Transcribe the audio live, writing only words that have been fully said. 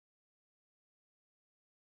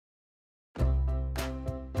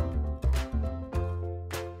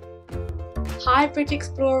Hi Bridge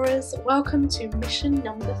Explorers, welcome to mission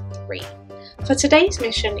number 3. For today's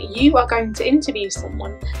mission, you are going to interview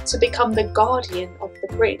someone to become the guardian of the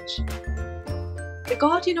bridge. The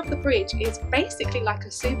guardian of the bridge is basically like a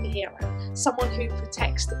superhero, someone who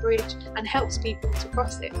protects the bridge and helps people to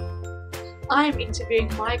cross it. I am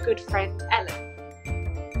interviewing my good friend Ellen.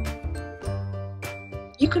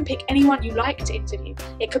 You can pick anyone you like to interview.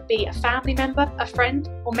 It could be a family member, a friend,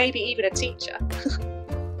 or maybe even a teacher.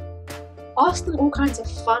 Ask them all kinds of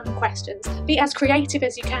fun questions. Be as creative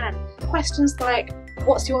as you can. Questions like,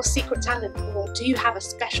 what's your secret talent? Or do you have a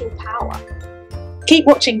special power? Keep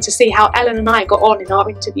watching to see how Ellen and I got on in our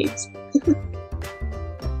interviews.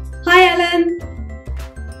 Hi Ellen!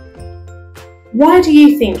 Why do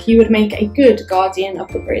you think you would make a good guardian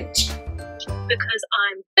of the bridge? Because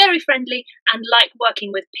I'm very friendly and like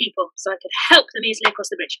working with people, so I could help them easily across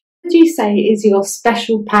the bridge. What do you say is your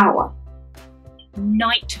special power?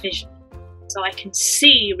 Night vision, so I can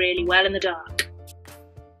see really well in the dark.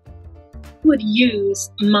 I would use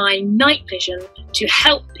my night vision to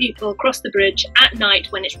help people cross the bridge at night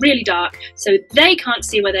when it's really dark, so they can't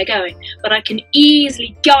see where they're going, but I can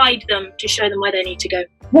easily guide them to show them where they need to go.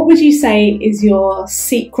 What would you say is your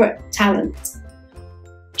secret talent?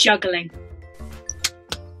 Juggling.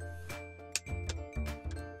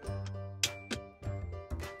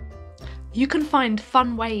 You can find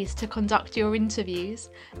fun ways to conduct your interviews.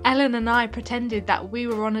 Ellen and I pretended that we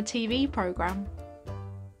were on a TV programme.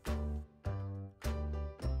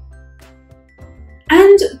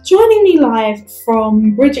 And joining me live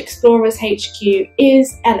from Bridge Explorers HQ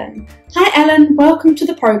is Ellen. Hi Ellen, welcome to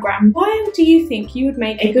the programme. Why do you think you would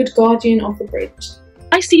make a good guardian of the bridge?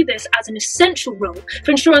 I see this as an essential role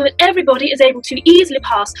for ensuring that everybody is able to easily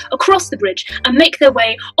pass across the bridge and make their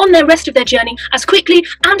way on the rest of their journey as quickly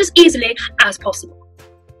and as easily as possible.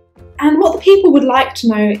 And what the people would like to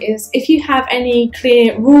know is if you have any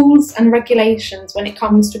clear rules and regulations when it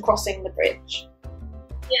comes to crossing the bridge.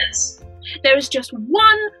 Yes, there is just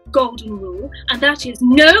one golden rule, and that is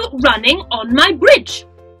no running on my bridge.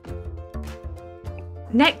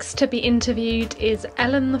 Next to be interviewed is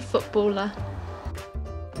Ellen the footballer.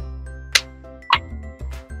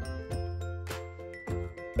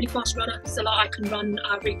 Really fast runner, so that I can run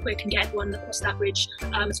really quick and get everyone across that bridge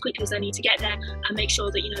as quickly as I need to get there, and make sure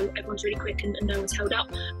that everyone's really quick and no one's held up.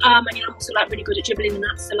 And I'm also really good at dribbling and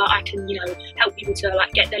that, so that I can help people to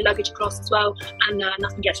get their luggage across as well, and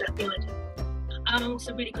nothing gets left behind. I'm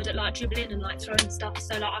also really good at dribbling and throwing stuff,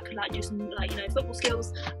 so that I can do some football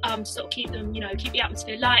skills to sort of keep them keep the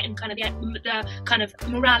atmosphere light and kind of get the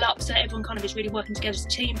morale up, so everyone is really working together as a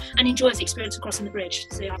team and enjoys the experience of crossing the bridge.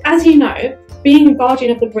 So, yeah. As you know, being a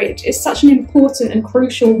guardian of the bridge is such an important and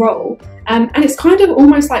crucial role, and it's kind of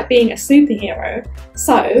almost like being a superhero.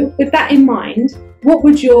 So with that in mind, what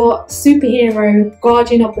would your superhero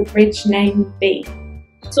guardian of the bridge name be?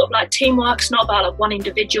 Sort of teamwork. It's not about one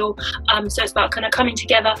individual, so it's about coming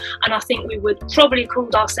together, and I think we would probably call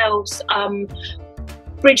ourselves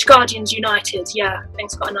Bridge Guardians United. Yeah, I think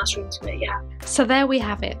it's got a nice ring to it. Yeah. So there we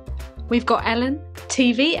have it. We've got Ellen,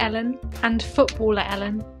 TV Ellen and footballer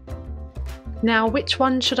Ellen. Now which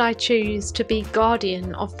one should I choose to be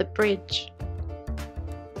guardian of the bridge?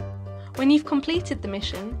 When you've completed the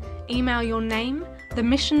mission, email your name, the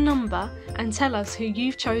mission number and tell us who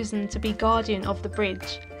you've chosen to be guardian of the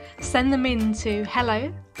bridge. Send them in to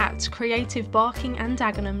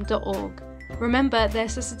hello@creativebarkinganddagenham.org. Remember,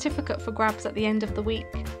 there's a certificate for grabs at the end of the week.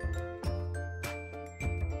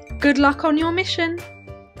 Good luck on your mission!